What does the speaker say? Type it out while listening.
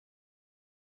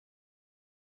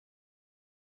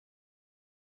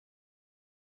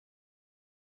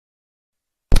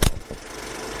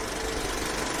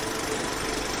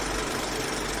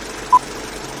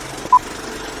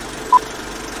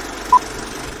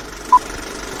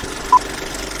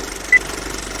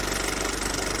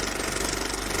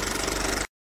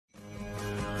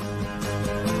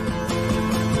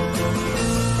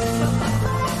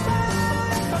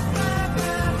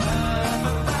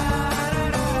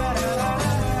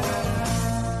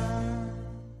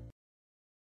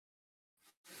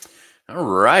All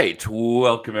right.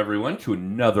 Welcome, everyone, to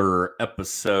another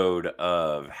episode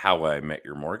of How I Met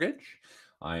Your Mortgage.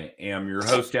 I am your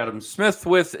host, Adam Smith,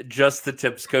 with Just the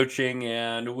Tips Coaching.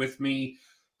 And with me,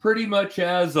 pretty much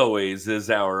as always, is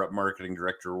our marketing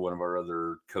director, one of our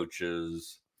other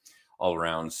coaches, all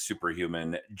around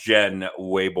superhuman, Jen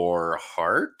Waybor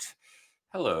Hart.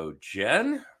 Hello,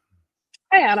 Jen.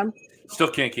 Hi, Adam. Still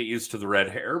can't get used to the red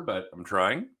hair, but I'm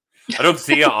trying. I don't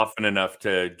see you often enough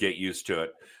to get used to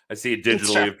it. I see it That's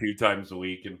digitally true. a few times a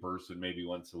week, in person maybe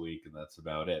once a week, and that's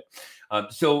about it.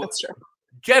 So, That's true.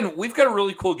 Jen, we've got a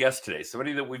really cool guest today.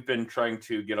 Somebody that we've been trying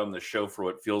to get on the show for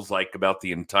what feels like about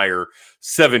the entire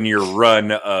 7-year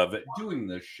run of doing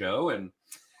this show. And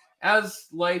as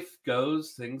life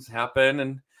goes, things happen,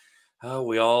 and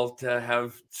we all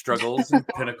have struggles and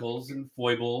pinnacles and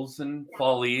foibles and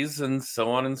follies and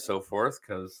so on and so forth,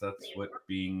 because that's what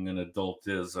being an adult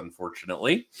is,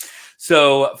 unfortunately.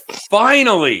 So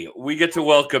finally, we get to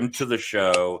welcome to the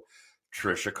show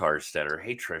Trisha Carstetter.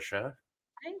 Hey, Trisha.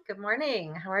 Hi, good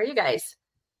morning. How are you guys?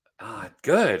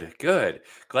 Good.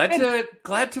 Glad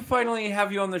to finally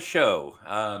have you on the show.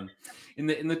 In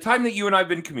the time that you and I've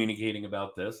been communicating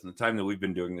about this, and the time that we've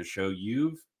been doing the show,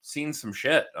 you've seen some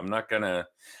shit. I'm not gonna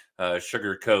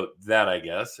sugarcoat that. I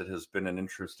guess it has been an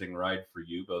interesting ride for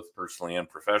you, both personally and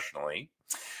professionally.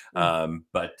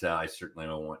 But I certainly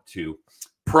don't want to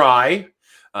pry.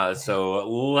 So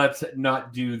let's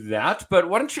not do that. But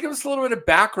why don't you give us a little bit of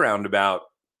background about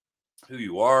who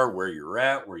you are, where you're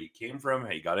at, where you came from,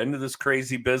 how you got into this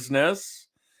crazy business?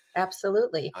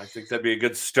 Absolutely. I think that'd be a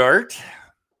good start.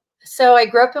 So I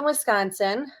grew up in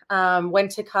Wisconsin, went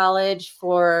to college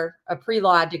for a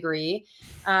pre-law degree.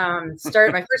 My first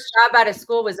job out of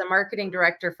school was a marketing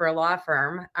director for a law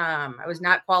firm. I was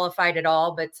not qualified at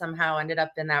all, but somehow ended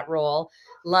up in that role.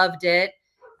 Loved it.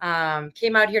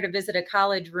 Came out here to visit a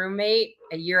college roommate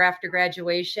a year after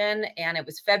graduation, and it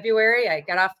was February. I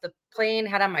got off the plane,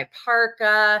 had on my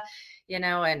parka,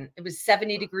 and it was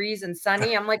 70 degrees and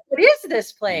sunny. I'm like, what is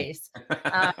this place?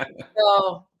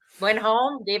 So went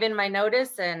home, gave in my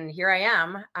notice, and here I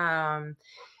am.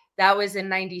 That was in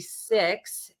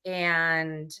 96,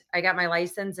 and I got my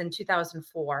license in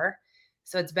 2004.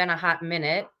 So it's been a hot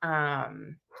minute.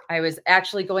 I was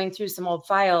actually going through some old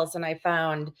files, and I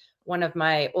found one of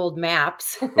my old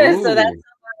maps. So that's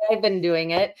how I've been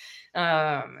doing it.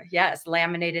 Yes,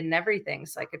 laminated and everything,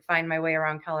 so I could find my way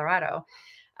around Colorado.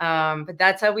 But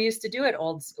that's how we used to do it,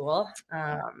 old school.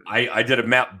 I did a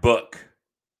map book.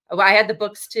 Well, I had the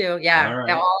books too. Yeah. All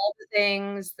right. All the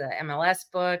things, the MLS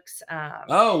books.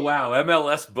 Oh, wow.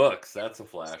 MLS books. That's a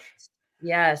flash.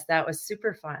 Yes, that was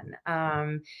super fun.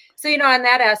 So, on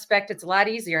that aspect, it's a lot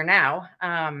easier now.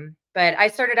 But I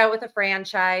started out with a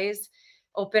franchise,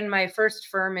 opened my first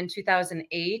firm in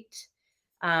 2008,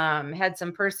 had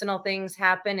some personal things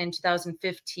happen in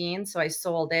 2015. So I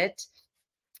sold it.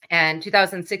 And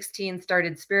 2016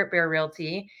 started Spirit Bear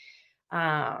Realty.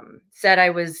 Said I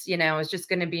was, it was just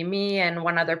going to be me and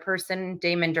one other person,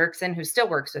 Damon Dirksen, who still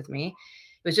works with me.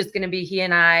 It was just going to be he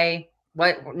and I,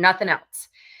 nothing else.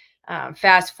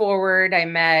 Fast forward, I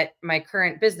met my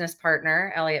current business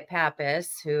partner, Elliot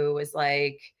Pappas, who was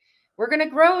like, we're going to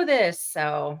grow this.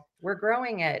 So we're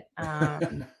growing it.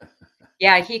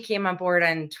 Yeah, he came on board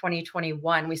in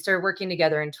 2021. We started working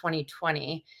together in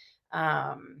 2020.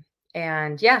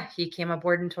 And yeah, he came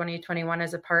aboard in 2021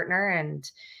 as a partner. And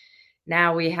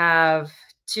now we have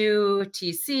 2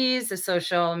 TCs, a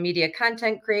social media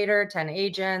content creator, 10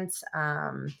 agents.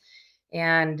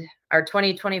 And our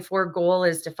 2024 goal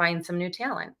is to find some new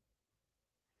talent.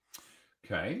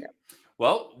 Okay.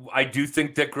 Well, I do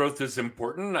think that growth is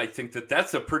important. I think that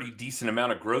that's a pretty decent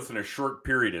amount of growth in a short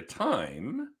period of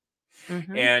time.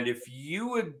 Mm-hmm. And if you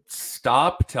would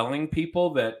stop telling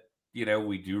people that,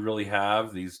 we do really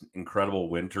have these incredible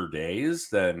winter days,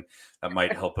 then that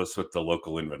might help us with the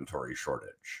local inventory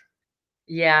shortage.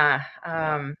 Yeah.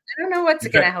 I don't know what's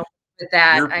going to help with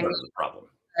that. You're part of the problem.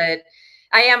 But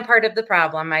I am part of the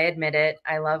problem. I admit it.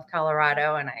 I love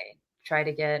Colorado, and I try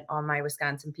to get all my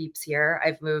Wisconsin peeps here.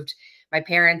 I've moved my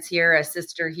parents here, a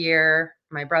sister here,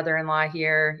 my brother-in-law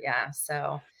here. Yeah.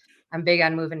 So I'm big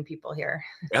on moving people here.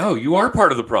 Oh, you are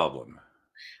part of the problem.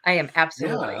 I am,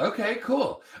 absolutely. Yeah, okay,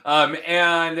 cool.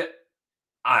 And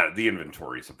the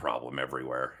inventory is a problem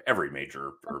everywhere, every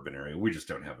major urban area. We just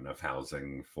don't have enough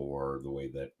housing for the way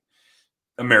that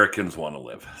Americans want to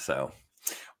live. So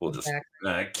we'll just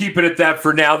keep it at that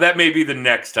for now. That may be the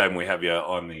next time we have you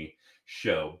on the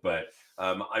show. But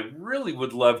I really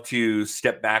would love to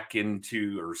step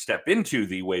into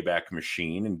the Wayback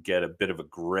Machine and get a bit of a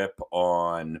grip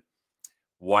on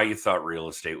why you thought real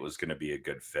estate was going to be a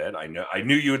good fit. I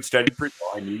knew you had studied pretty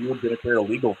well. I knew you had been a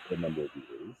paralegal for a number of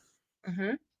years.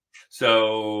 Hmm.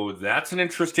 So that's an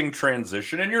interesting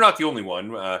transition, and you're not the only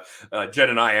one. Jen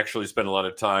and I actually spent a lot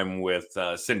of time with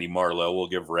Cindy Marlowe. We'll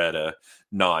give Red a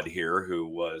nod here, who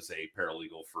was a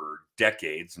paralegal for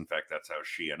decades. In fact, that's how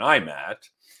she and I met,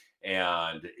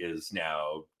 and is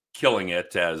now killing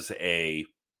it as I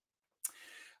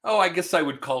guess I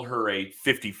would call her a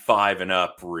 55 and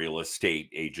up real estate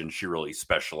agent. She really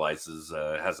specializes,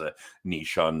 has a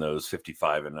niche on those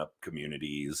 55 and up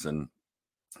communities and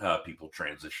people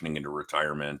transitioning into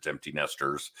retirement, empty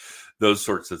nesters, those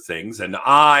sorts of things. And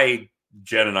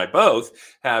Jen and I both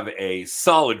have a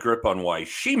solid grip on why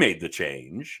she made the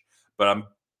change, but I'm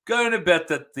going to bet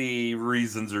that the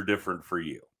reasons are different for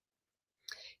you.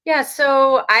 Yeah.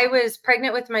 So I was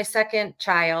pregnant with my second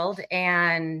child,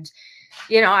 and,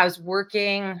 I was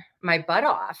working my butt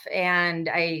off, and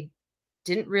I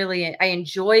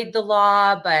enjoyed the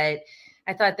law, but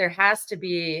I thought there has to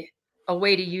be a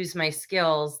way to use my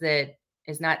skills that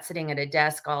is not sitting at a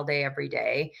desk all day, every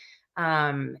day.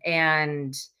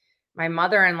 And my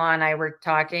mother-in-law and I were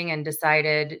talking and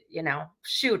decided,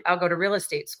 shoot, I'll go to real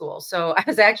estate school. So I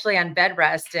was actually on bed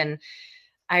rest, and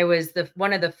I was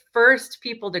one of the first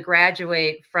people to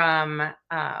graduate from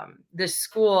the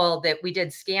school that we did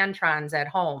Scantrons at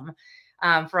home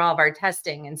for all of our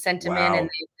testing, and sent them in, and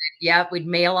we'd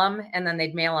mail them, and then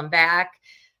they'd mail them back.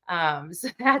 So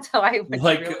that's how I went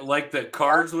like the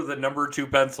cards with a number 2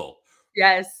 pencil.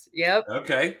 Yes. Yep.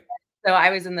 Okay. So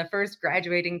I was in the first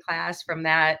graduating class from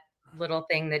that little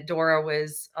thing that Dora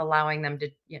was allowing them to,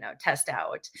 test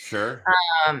out. Sure.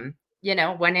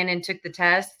 Went in and took the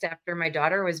test after my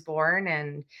daughter was born,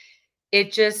 and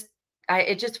it just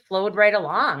flowed right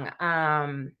along.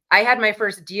 I had my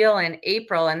first deal in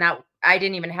April, and that I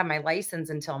didn't even have my license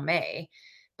until May,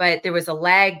 but there was a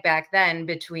lag back then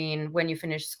between when you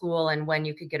finished school and when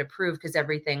you could get approved, because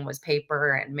everything was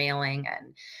paper and mailing.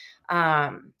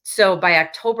 And so by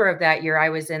October of that year, I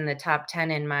was in the top 10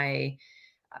 in my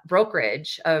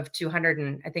brokerage of 200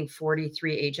 and I think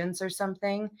 43 agents or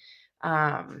something.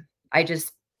 I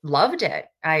just loved it.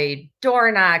 I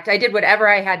door knocked. I did whatever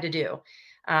I had to do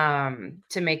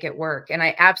to make it work. And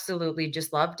I absolutely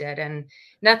just loved it. And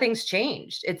nothing's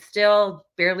changed. It still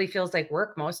barely feels like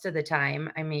work most of the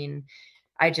time. I mean,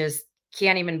 I just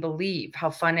can't even believe how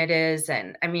fun it is.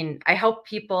 And I mean, I help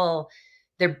people,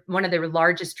 one of their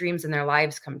largest dreams in their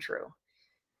lives come true.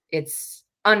 It's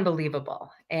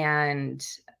unbelievable. And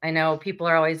I know people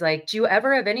are always like, do you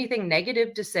ever have anything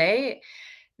negative to say?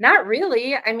 Not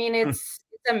really. I mean, it's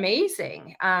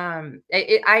amazing. I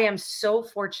am so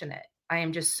fortunate. I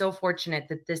am just so fortunate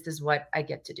that this is what I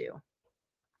get to do.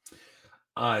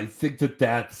 I think that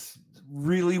that's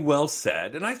really well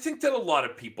said. And I think that a lot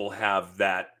of people have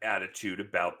that attitude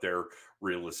about their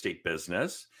real estate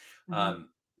business. Mhm.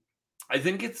 I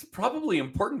think it's probably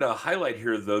important to highlight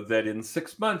here, though, that in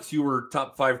 6 months, you were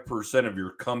top 5% of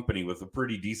your company with a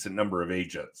pretty decent number of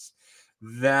agents.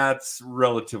 That's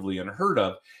relatively unheard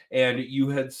of. And you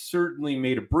had certainly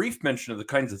made a brief mention of the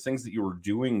kinds of things that you were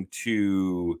doing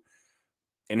to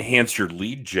enhance your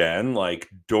lead gen, like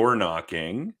door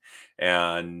knocking.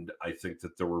 And I think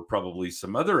that there were probably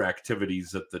some other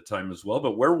activities at the time as well.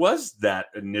 But where was that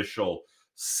initial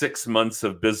 6 months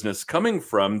of business coming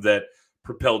from that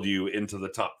propelled you into the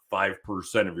top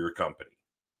 5% of your company?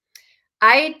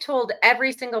 I told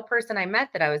every single person I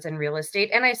met that I was in real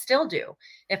estate, and I still do.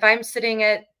 If I'm sitting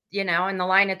in the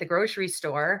line at the grocery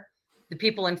store, the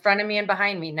people in front of me and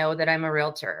behind me know that I'm a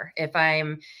realtor. If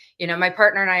my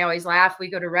partner and I always laugh. We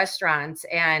go to restaurants,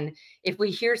 and if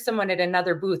we hear someone at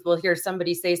another booth, we'll hear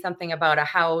somebody say something about a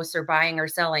house or buying or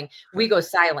selling. We go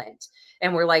silent,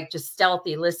 and we're like just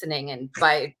stealthy listening. And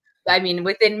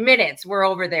within minutes, we're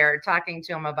over there talking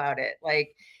to them about it.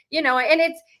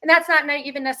 And that's not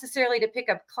even necessarily to pick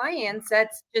up clients.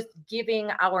 That's just giving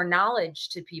our knowledge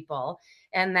to people.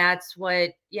 And that's what,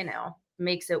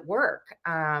 makes it work.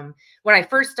 When I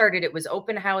first started, it was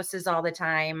open houses all the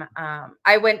time.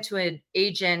 I went to an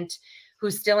agent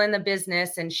who's still in the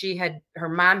business, and her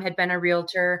mom had been a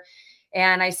realtor.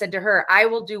 And I said to her, I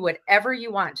will do whatever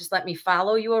you want. Just let me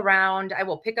follow you around. I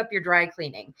will pick up your dry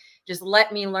cleaning. Just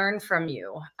let me learn from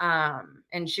you.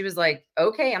 And she was like,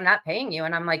 okay, I'm not paying you.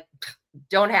 And I'm like,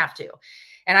 don't have to.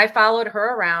 And I followed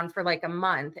her around for like a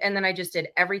month. And then I just did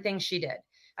everything she did.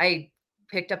 I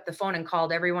picked up the phone and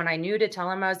called everyone I knew to tell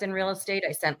them I was in real estate.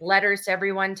 I sent letters to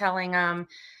everyone telling them,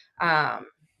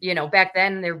 back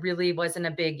then there really wasn't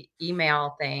a big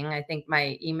email thing. I think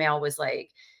my email was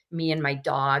like me and my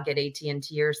dog at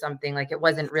AT&T or something. Like, it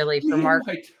wasn't really for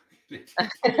marketing.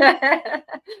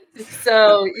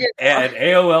 So, At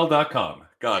AOL.com.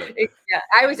 Got it. yeah,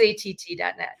 I was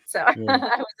att.net. So I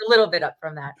Yeah. was a little bit up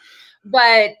from that.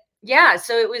 But yeah,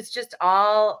 so it was just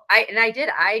all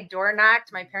I door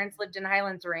knocked. My parents lived in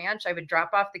Highlands Ranch. I would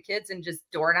drop off the kids and just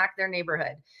door knock their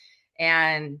neighborhood.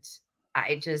 And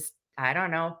I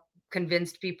don't know,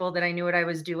 convinced people that I knew what I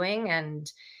was doing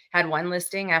and had one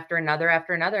listing after another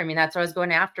after another. I mean, that's what I was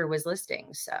going after, was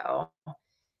listings. So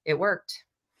it worked.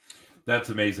 That's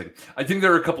amazing. I think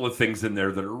there are a couple of things in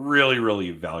there that are really,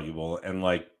 really valuable, and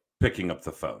like picking up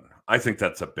the phone. I think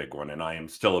that's a big one. And I am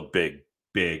still a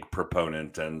big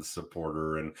proponent and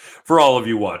supporter. And for all of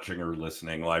you watching or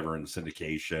listening, live or in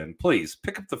syndication, please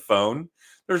pick up the phone.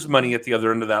 There's money at the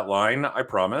other end of that line, I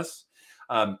promise.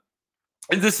 And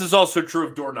this is also true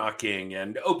of door knocking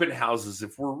and open houses.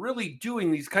 If we're really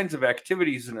doing these kinds of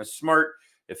activities in a smart,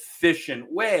 efficient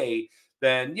way,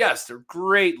 then yes, they're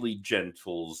great lead gen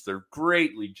tools. They're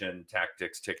great lead gen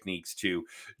tactics, techniques to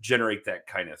generate that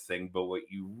kind of thing. But what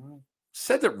you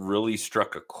said that really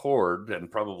struck a chord, and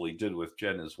probably did with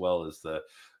Jen as well, is the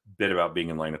bit about being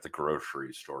in line at the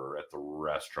grocery store or at the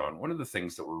restaurant. One of the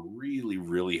things that we're really,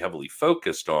 really heavily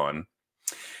focused on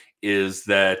is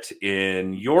that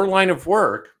in your line of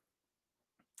work,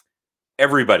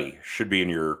 everybody should be in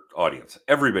your audience.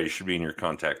 Everybody should be in your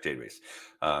contact database.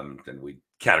 And we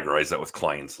categorize that with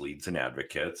clients, leads, and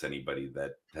advocates. Anybody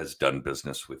that has done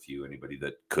business with you, anybody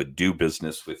that could do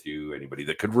business with you, anybody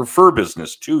that could refer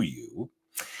business to you.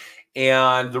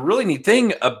 And the really neat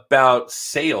thing about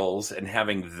sales and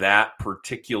having that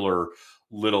particular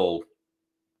little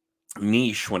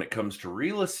niche when it comes to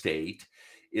real estate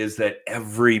is that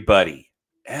everybody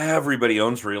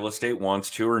owns real estate, wants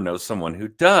to, or knows someone who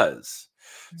does.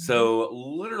 So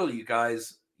literally, you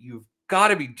guys, you've got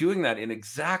to be doing that in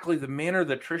exactly the manner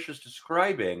that Trish is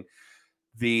describing.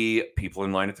 The people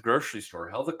in line at the grocery store,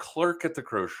 hell, the clerk at the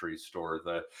grocery store,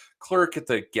 the clerk at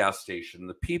the gas station,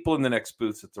 the people in the next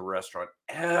booth at the restaurant,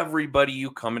 everybody you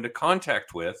come into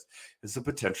contact with is a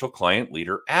potential client,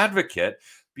 leader, advocate,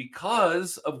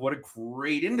 because of what a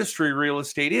great industry real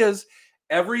estate is.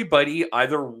 Everybody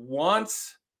either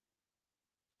wants,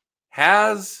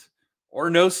 has, or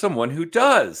knows someone who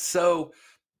does. So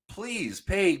please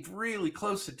pay really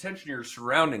close attention to your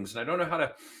surroundings. And I don't know how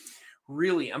to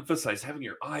really emphasize having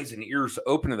your eyes and ears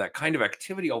open to that kind of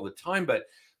activity all the time. But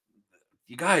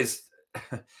you guys,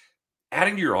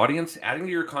 adding to your audience, adding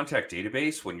to your contact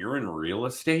database when you're in real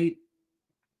estate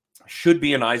should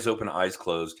be an eyes open, eyes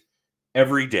closed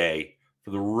every day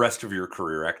for the rest of your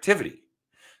career activity.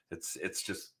 It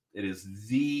is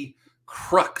the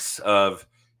crux of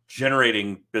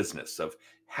generating business, of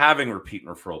having repeat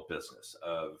and referral business,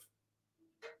 of,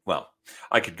 well,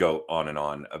 I could go on and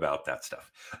on about that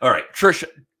stuff. All right, Trish,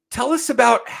 tell us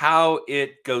about how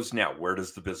it goes now. Where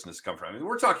does the business come from? I mean,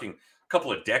 we're talking a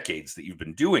couple of decades that you've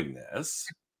been doing this.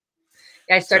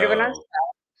 I started when I was 12.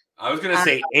 I was going to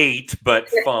say 8, but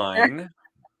fine.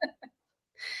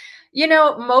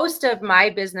 Most of my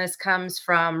business comes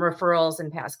from referrals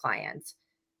and past clients.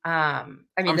 I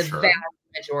mean, the vast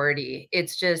majority.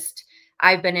 It's just,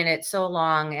 I've been in it so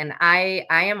long, and I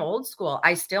am old school.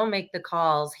 I still make the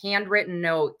calls, handwritten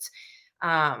notes.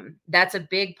 That's a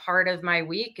big part of my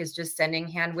week, is just sending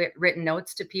handwritten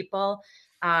notes to people.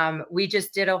 We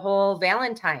just did a whole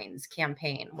Valentine's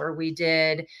campaign where we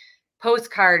did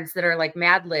postcards that are like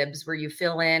Mad Libs, where you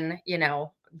fill in,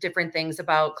 different things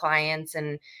about clients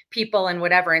and people and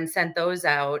whatever, and sent those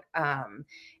out.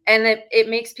 And it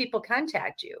makes people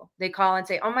contact you. They call and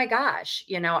say, oh my gosh,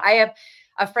 I have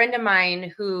a friend of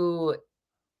mine who,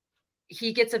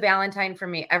 he gets a Valentine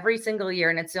from me every single year,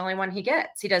 and it's the only one he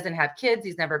gets. He doesn't have kids.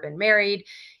 He's never been married.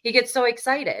 He gets so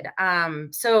excited.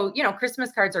 So,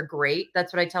 Christmas cards are great.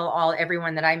 That's what I tell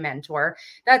everyone that I mentor.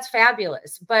 That's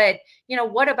fabulous. But,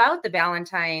 what about the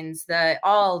Valentines,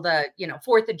 all the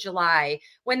 4th of July,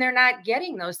 when they're not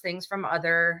getting those things from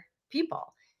other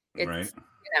people? It's, right.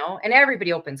 And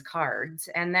everybody opens cards.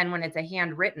 And then when it's a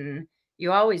handwritten,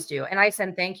 you always do. And I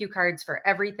send thank you cards for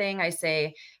everything. I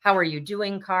say, how are you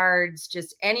doing cards?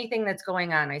 Just anything that's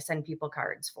going on, I send people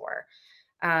cards for.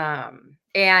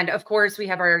 And of course, we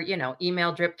have our,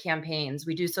 email drip campaigns.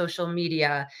 We do social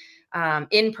media,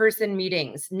 in-person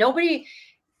meetings. Nobody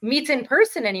meets in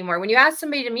person anymore. When you ask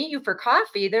somebody to meet you for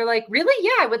coffee, they're like, really?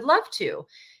 Yeah, I would love to.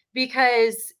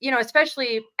 Because,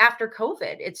 especially after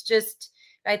COVID, it's just,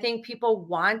 I think people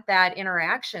want that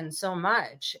interaction so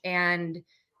much. And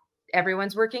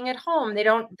everyone's working at home. They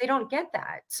don't get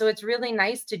that. So it's really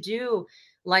nice to do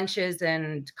lunches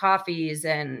and coffees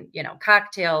and,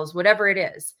 cocktails, whatever it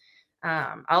is.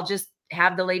 I'll just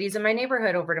have the ladies in my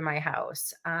neighborhood over to my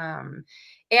house.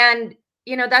 And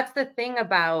that's the thing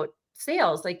about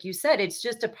sales. Like you said, it's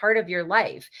just a part of your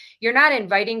life. You're not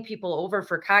inviting people over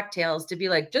for cocktails to be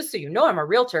like, just so you know, I'm a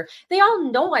realtor. They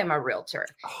all know I'm a realtor,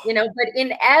 but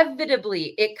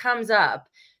inevitably it comes up.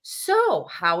 So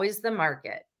how is the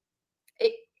market?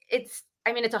 It's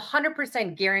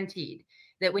 100% guaranteed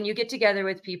that when you get together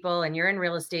with people and you're in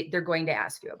real estate, they're going to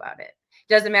ask you about it.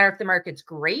 Doesn't matter if the market's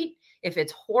great, if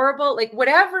it's horrible, like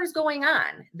whatever's going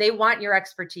on, they want your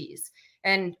expertise.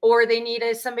 Or they need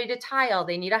somebody to tile,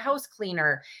 they need a house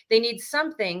cleaner, they need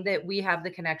something that we have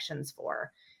the connections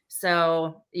for.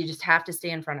 So you just have to stay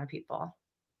in front of people.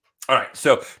 All right,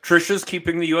 so Trisha's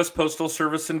keeping the U.S. Postal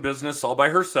Service in business all by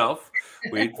herself.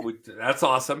 That's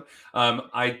awesome.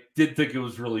 I did think it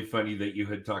was really funny that you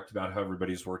had talked about how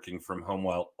everybody's working from home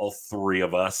while all three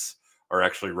of us are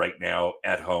actually right now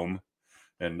at home.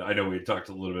 And I know we had talked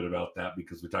a little bit about that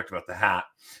because we talked about the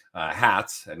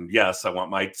hats. And yes, I want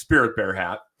my Spirit Bear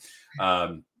hat.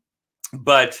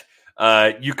 But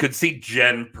you could see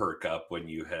Jen perk up when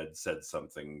you had said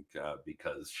something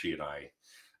because she and I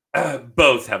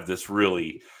both have this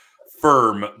really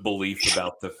firm belief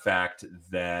about the fact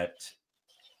that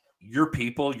your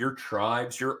people, your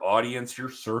tribes, your audience, your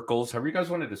circles, however you guys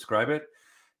want to describe it,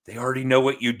 they already know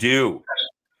what you do.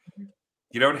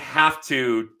 You don't have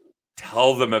to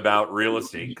tell them about real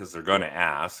estate because they're going to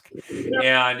ask.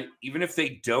 And even if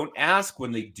they don't ask,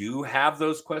 when they do have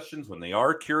those questions, when they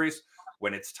are curious,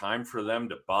 when it's time for them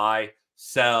to buy,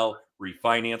 sell,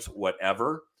 refinance,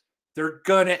 whatever, they're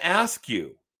going to ask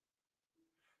you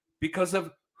because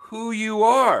of who you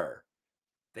are.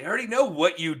 They already know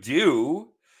what you do.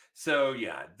 So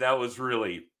yeah, that was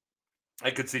really,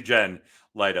 I could see Jen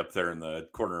light up there in the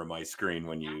corner of my screen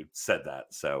when you said that.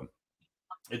 So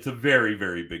it's a very,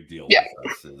 very big deal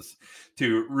with us is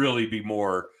to really be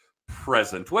more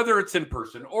present, whether it's in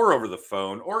person or over the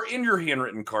phone or in your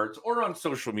handwritten cards or on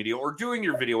social media or doing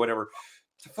your video, whatever,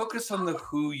 to focus on the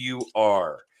who you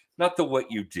are, not the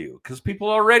what you do, because people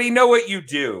already know what you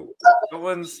do. That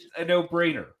one's a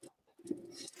no-brainer.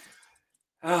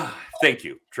 Thank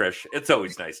you, Trish. It's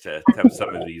always nice to have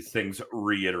some of these things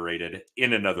reiterated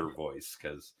in another voice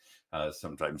because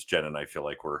sometimes Jen and I feel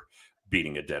like we're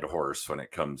beating a dead horse when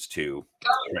it comes to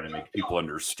trying to make people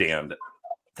understand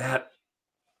that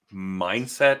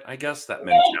mindset, I guess, that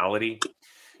mentality,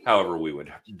 however we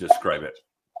would describe it.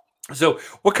 So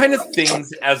what kind of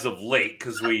things as of late,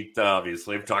 because we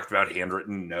obviously have talked about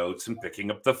handwritten notes and picking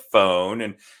up the phone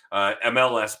and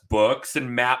MLS books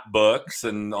and map books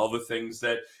and all the things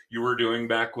that you were doing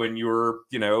back when you were,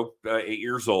 8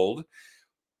 years old.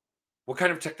 What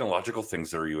kind of technological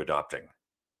things are you adopting?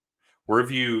 Where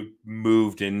have you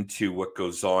moved into what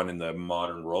goes on in the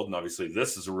modern world? And obviously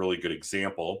this is a really good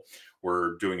example.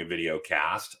 We're doing a video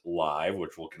cast live,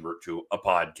 which will convert to a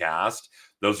podcast.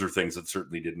 Those are things that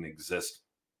certainly didn't exist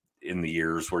in the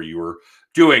years where you were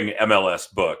doing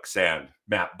MLS books and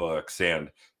map books and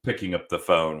picking up the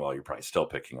phone. Well, you're probably still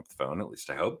picking up the phone, at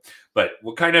least I hope. But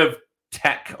what kind of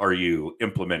tech are you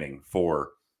implementing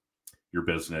for your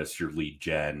business, your lead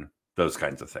gen, those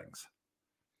kinds of things?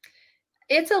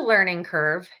 It's a learning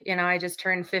curve. I just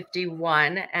turned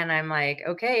 51 and I'm like,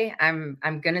 okay, I'm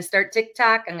going to start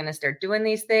TikTok. I'm going to start doing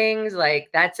these things. Like,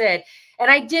 that's it. And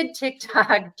I did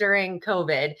TikTok during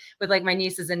COVID with like my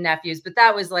nieces and nephews, but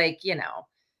that was like,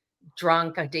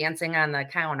 drunk dancing on the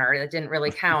counter. That didn't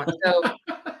really count. So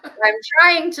I'm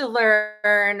trying to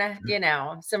learn,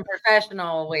 some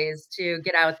professional ways to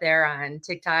get out there on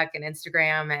TikTok and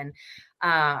Instagram. And,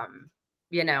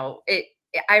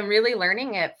 I'm really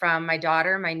learning it from my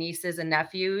daughter, my nieces and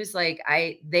nephews. Like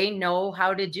they know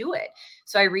how to do it.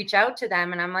 So I reach out to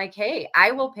them and I'm like, hey,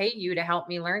 I will pay you to help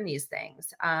me learn these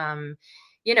things. And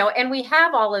we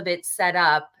have all of it set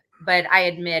up, but I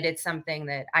admit it's something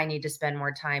that I need to spend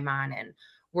more time on and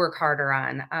work harder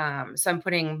on. So I'm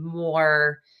putting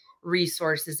more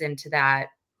resources into that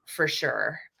for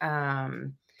sure.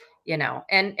 And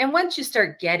once you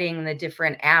start getting the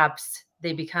different apps,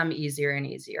 they become easier and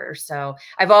easier. So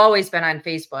I've always been on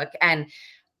Facebook and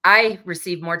I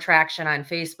receive more traction on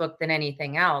Facebook than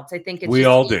anything else. I think it's we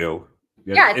all do.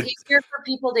 Yeah, it's easier for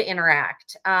people to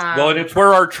interact. Well, and it's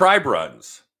where our tribe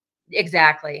runs.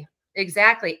 Exactly.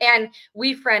 And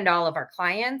we friend all of our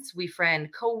clients. We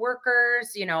friend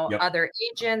coworkers, other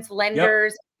agents,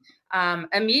 lenders.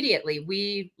 Immediately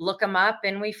we look them up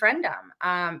and we friend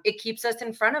them. It keeps us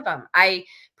in front of them.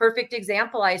 Perfect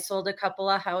example. I sold a couple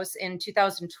of house in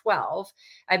 2012.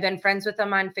 I've been friends with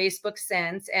them on Facebook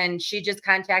since, and she just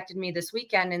contacted me this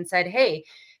weekend and said, hey,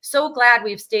 so glad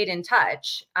we've stayed in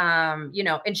touch. And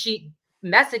she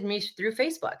messaged me through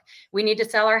Facebook. We need to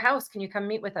sell our house. Can you come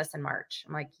meet with us in March?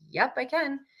 I'm like, yep, I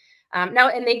can. Now,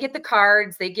 and they get the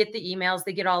cards, they get the emails,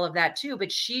 they get all of that too.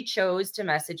 But she chose to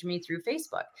message me through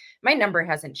Facebook. My number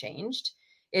hasn't changed.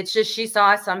 It's just she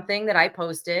saw something that I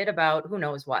posted about who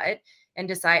knows what and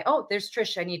decide, oh, there's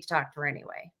Trish. I need to talk to her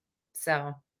anyway.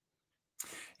 So,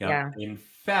 yeah. In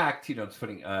fact, it's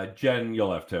funny. Jen,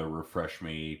 you'll have to refresh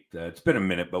me. It's been a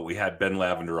minute, but we had Ben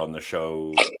Lavender on the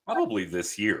show probably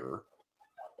this year.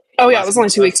 Oh, yeah. It was only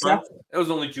 2 weeks ago. It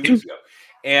was only 2 weeks ago.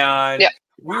 And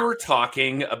we were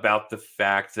talking about the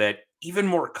fact that even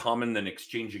more common than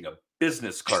exchanging a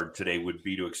business card today would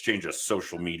be to exchange a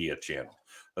social media channel,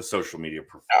 a social media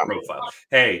profile.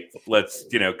 Hey, let's,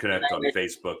 connect on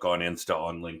Facebook, on Insta,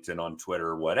 on LinkedIn, on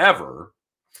Twitter, whatever.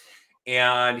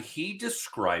 And he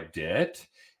described it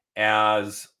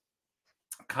as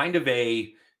kind of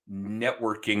a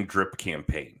networking drip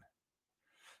campaign.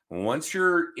 Once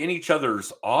you're in each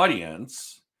other's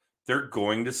audience, they're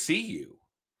going to see you.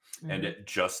 Mm-hmm. And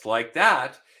just like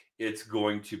that, it's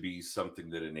going to be something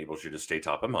that enables you to stay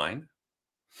top of mind.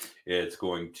 It's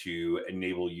going to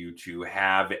enable you to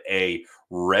have a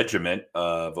regiment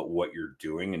of what you're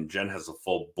doing. And Jen has a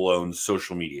full-blown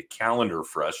social media calendar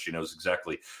for us. She knows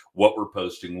exactly what we're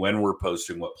posting, when we're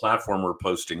posting, what platform we're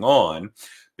posting on,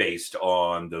 based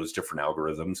on those different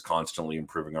algorithms, constantly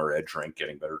improving our edge rank,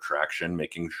 getting better traction,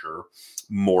 making sure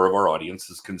more of our audience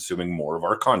is consuming more of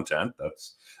our content.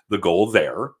 That's the goal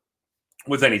there.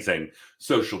 With anything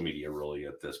social media, really,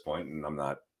 at this point. And I'm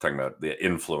not talking about the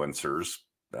influencers.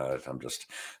 I'm just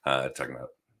talking about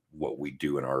what we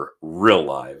do in our real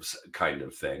lives kind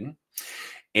of thing.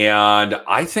 And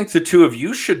I think the two of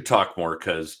you should talk more,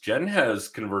 because Jen has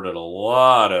converted a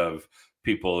lot of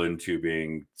people into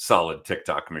being solid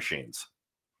TikTok machines.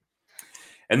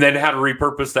 And then how to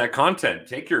repurpose that content.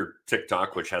 Take your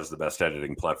TikTok, which has the best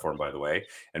editing platform, by the way,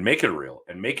 and make it a reel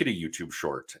and make it a YouTube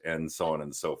short and so on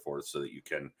and so forth, so that you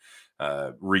can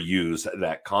reuse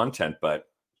that content. But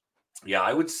yeah,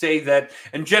 I would say that,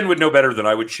 and Jen would know better than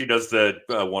I would. She does the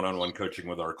one-on-one coaching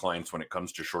with our clients when it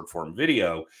comes to short form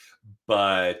video,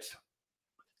 but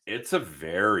it's a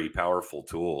very powerful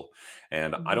tool.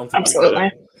 And I don't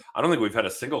think we've had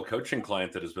a single coaching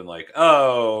client that has been like,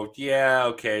 oh yeah,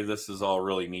 okay, this is all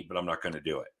really neat, but I'm not going to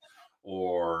do it.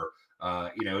 Or,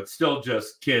 it's still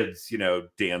just kids,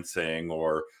 dancing,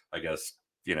 or I guess,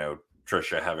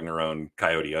 Trisha having her own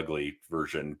Coyote Ugly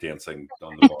version dancing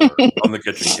on the bar, on the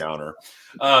kitchen counter,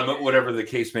 whatever the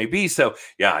case may be. So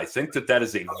yeah, I think that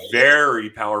is a very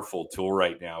powerful tool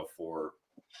right now for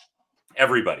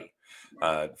everybody.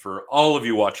 For all of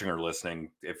you watching or listening,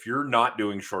 if you're not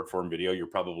doing short form video, you're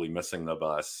probably missing the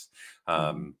bus.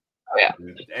 And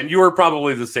you are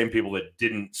probably the same people that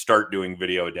didn't start doing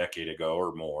video a decade ago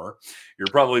or more. You're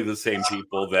probably the same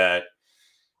people that,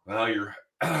 you're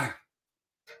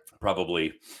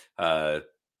probably, how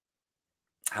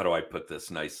do I put this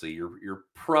nicely? You're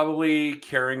probably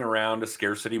carrying around a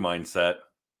scarcity mindset.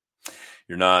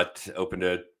 You're not open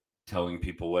to telling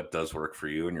people what does work for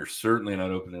you, and you're certainly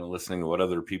not open to listening to what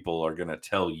other people are going to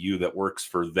tell you that works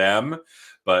for them.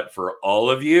 But for all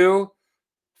of you,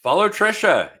 follow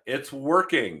Trisha. It's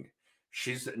working.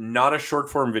 She's not a short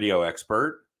form video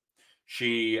expert.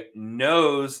 She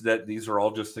knows that these are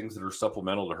all just things that are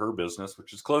supplemental to her business,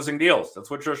 which is closing deals. That's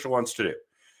what Trisha wants to do.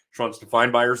 She wants to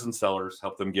find buyers and sellers,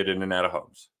 help them get in and out of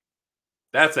homes.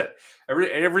 That's it.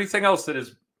 Everything else that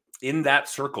is in that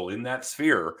circle, in that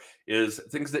sphere, is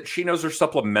things that she knows are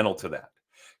supplemental to that.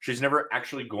 She's never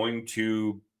actually going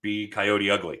to be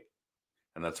Coyote Ugly,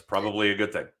 and that's probably a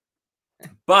good thing.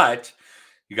 But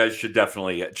you guys should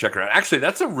definitely check her out. Actually,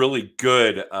 that's a really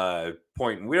good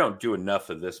point. And we don't do enough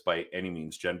of this by any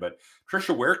means, Jen. But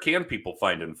Trisha, where can people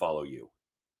find and follow you?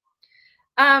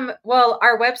 Well,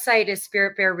 our website is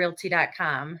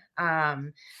spiritbearrealty.com.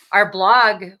 Our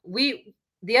blog,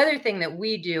 the other thing that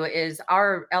we do is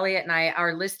Elliot and I,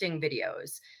 our listing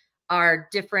videos are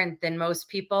different than most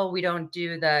people. We don't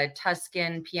do the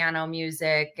Tuscan piano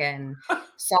music and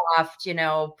soft,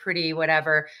 pretty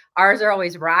whatever. Ours are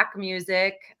always rock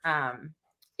music.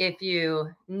 If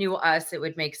you knew us, it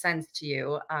would make sense to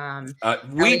you.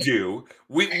 We do.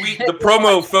 We the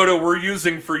promo photo we're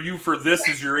using for you for this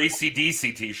is your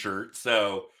AC/DC t-shirt.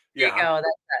 So yeah, there you go.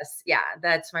 That's us. Yeah,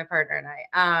 that's my partner and I.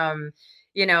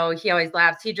 He always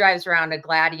laughs. He drives around a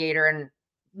Gladiator, and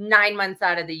 9 months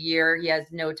out of the year, he has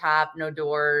no top, no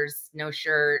doors, no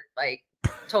shirt, like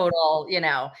total,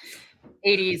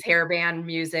 80s hairband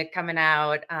music coming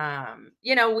out.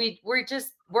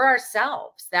 We're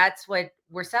ourselves. That's what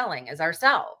we're selling, is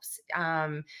ourselves.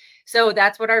 So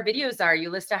that's what our videos are. You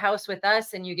list a house with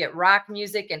us and you get rock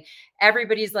music, and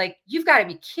everybody's like, you've got to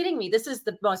be kidding me. This is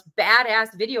the most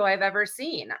badass video I've ever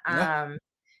seen.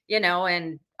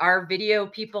 and our video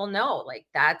people know, like,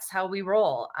 that's how we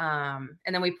roll. And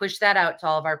then we push that out to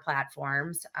all of our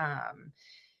platforms.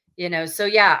 So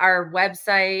yeah, our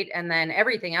website and then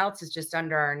everything else is just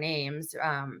under our names.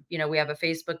 We have a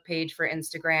Facebook page for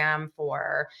Instagram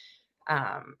or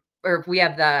we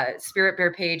have the Spirit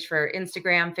Bear page for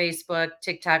Instagram, Facebook,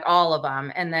 TikTok, all of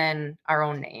them, and then our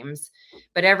own names,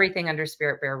 but everything under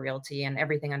Spirit Bear Realty and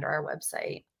everything under our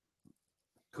website.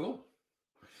 Cool.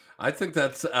 I think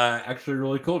that's actually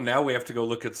really cool. Now we have to go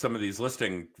look at some of these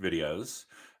listing videos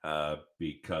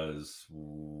because,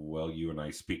 well, you and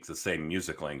I speak the same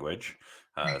music language.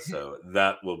 So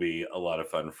that will be a lot of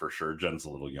fun for sure. Jen's a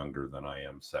little younger than I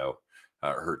am, so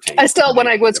her taste. I still, when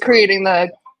I was creating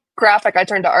the graphic, I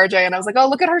turned to RJ and I was like, oh,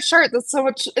 look at her shirt. That's so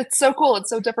much. It's so cool. It's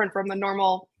so different from the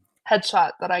normal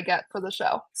headshot that I get for the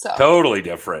show. So totally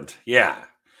different. Yeah.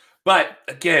 But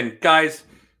again, guys,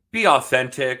 be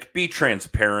authentic, be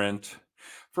transparent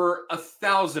for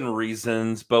 1,000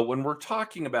 reasons. But when we're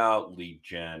talking about lead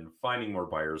gen, finding more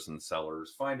buyers and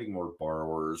sellers, finding more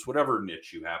borrowers, whatever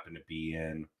niche you happen to be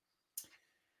in,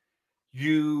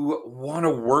 you want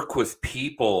to work with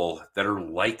people that are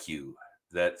like you,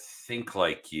 that think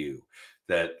like you,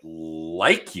 that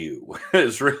like you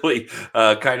is really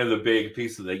kind of the big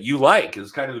piece of that you like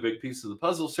is kind of the big piece of the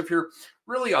puzzle. So if you're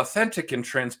really authentic and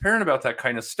transparent about that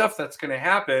kind of stuff, that's going to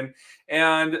happen.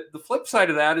 And the flip side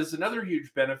of that is another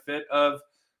huge benefit of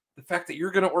the fact that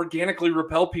you're going to organically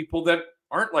repel people that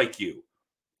aren't like you,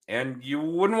 and you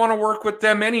wouldn't want to work with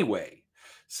them anyway.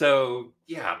 So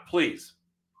yeah, please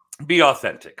be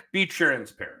authentic, be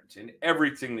transparent in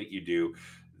everything that you do.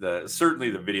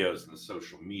 Certainly the videos and the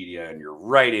social media and your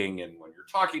writing and when you're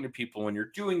talking to people, when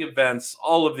you're doing events,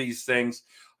 all of these things.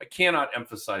 I cannot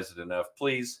emphasize it enough.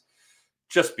 Please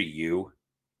just be you.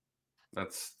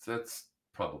 That's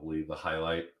probably the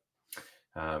highlight.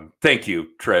 Thank you,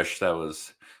 Trish. That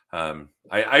was,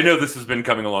 I know this has been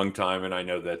coming a long time, and I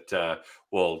know that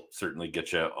we'll certainly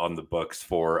get you on the books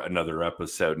for another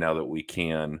episode now that we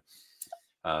can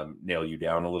nail you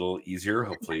down a little easier.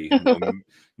 Hopefully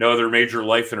no other major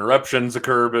life interruptions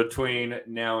occur between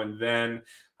now and then.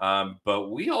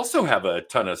 But we also have a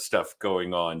ton of stuff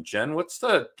going on. Jen, what's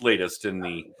the latest in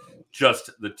the Just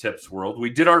the Tips world?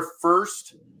 We did our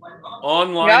first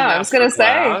online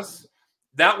masterclass.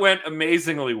 That went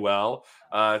amazingly well.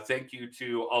 Thank you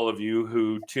to all of you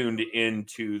who tuned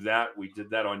into that. We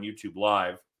did that on YouTube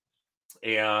Live.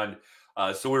 And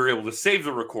so we were able to save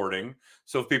the recording.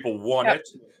 So if people want it,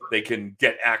 they can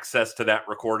get access to that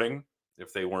recording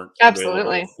if they weren't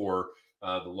available for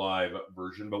the live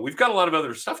version. But we've got a lot of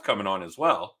other stuff coming on as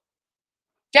well.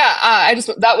 Yeah,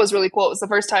 that was really cool. It was the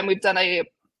first time we've done a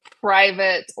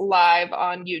private live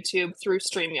on YouTube through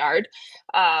StreamYard.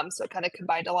 So it kind of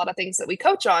combined a lot of things that we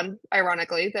coach on,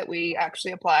 ironically, that we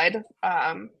actually applied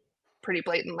pretty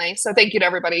blatantly. So thank you to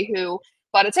everybody who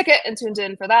bought a ticket and tuned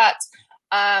in for that.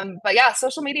 But yeah,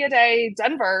 Social Media Day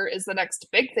Denver is the next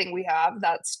big thing we have.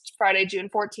 That's Friday, June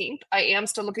 14th. I am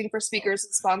still looking for speakers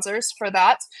and sponsors for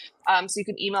that. So you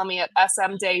can email me at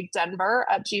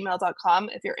smdaydenver@gmail.com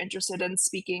if you're interested in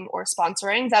speaking or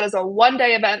sponsoring. That is a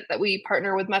one-day event that we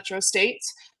partner with Metro State.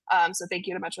 So thank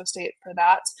you to Metro State for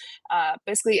that.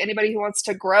 Basically, anybody who wants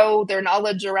to grow their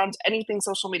knowledge around anything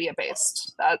social media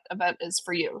based, that event is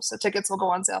for you. So tickets will go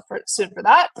on sale soon for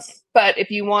that. But if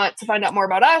you want to find out more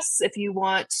about us, if you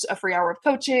want a free hour of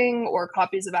coaching or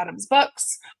copies of Adam's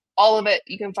books, all of it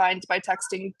you can find by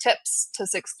texting TIPS to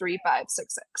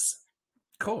 63566.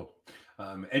 Cool.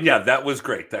 And yeah, that was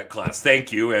great, that class.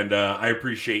 Thank you. And I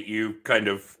appreciate you kind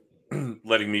of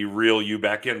letting me reel you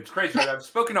back in. It's crazy. Right? I've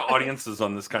spoken to audiences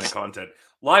on this kind of content,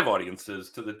 live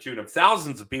audiences to the tune of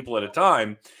thousands of people at a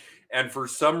time. And for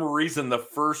some reason, the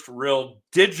first real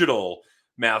digital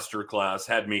masterclass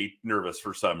had me nervous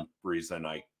for some reason.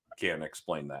 I can't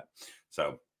explain that.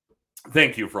 So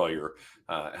thank you for all your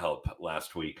help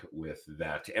last week with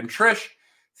that. And Trish,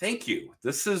 thank you.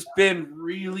 This has been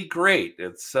really great.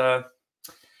 It's,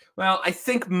 well, I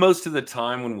think most of the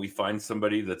time when we find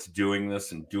somebody that's doing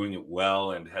this and doing it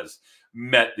well and has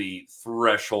met the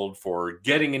threshold for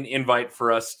getting an invite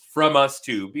from us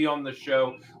to be on the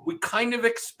show, we kind of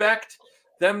expect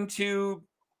them to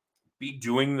be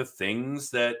doing the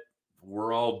things that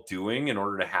we're all doing in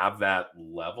order to have that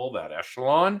level, that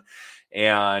echelon.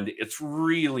 And it's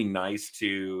really nice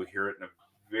to hear it in a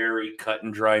very cut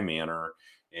and dry manner,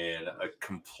 in a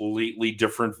completely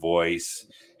different voice.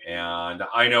 And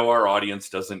I know our audience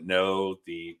doesn't know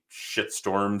the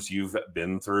shitstorms you've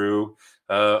been through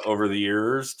over the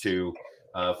years. To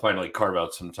finally carve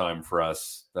out some time for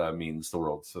us means the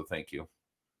world. So thank you.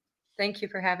 Thank you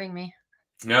for having me.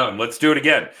 No, and let's do it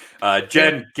again.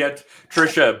 Jen, get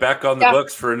Trisha back on the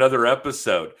books for another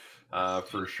episode.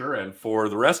 For sure. And for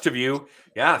the rest of you,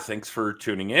 thanks for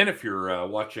tuning in. If you're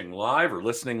watching live or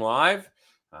listening live,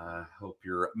 hope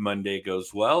your Monday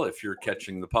goes well. If you're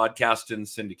catching the podcast in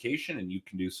syndication, and you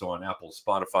can do so on Apple,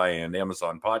 Spotify, and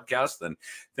Amazon Podcasts, then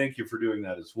thank you for doing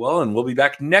that as well. And we'll be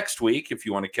back next week if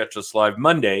you want to catch us live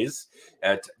Mondays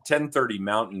at 10:30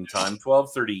 Mountain Time,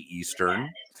 12:30 Eastern,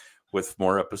 with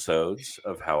more episodes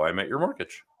of How I Met Your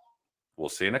Mortgage. We'll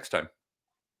see you next time.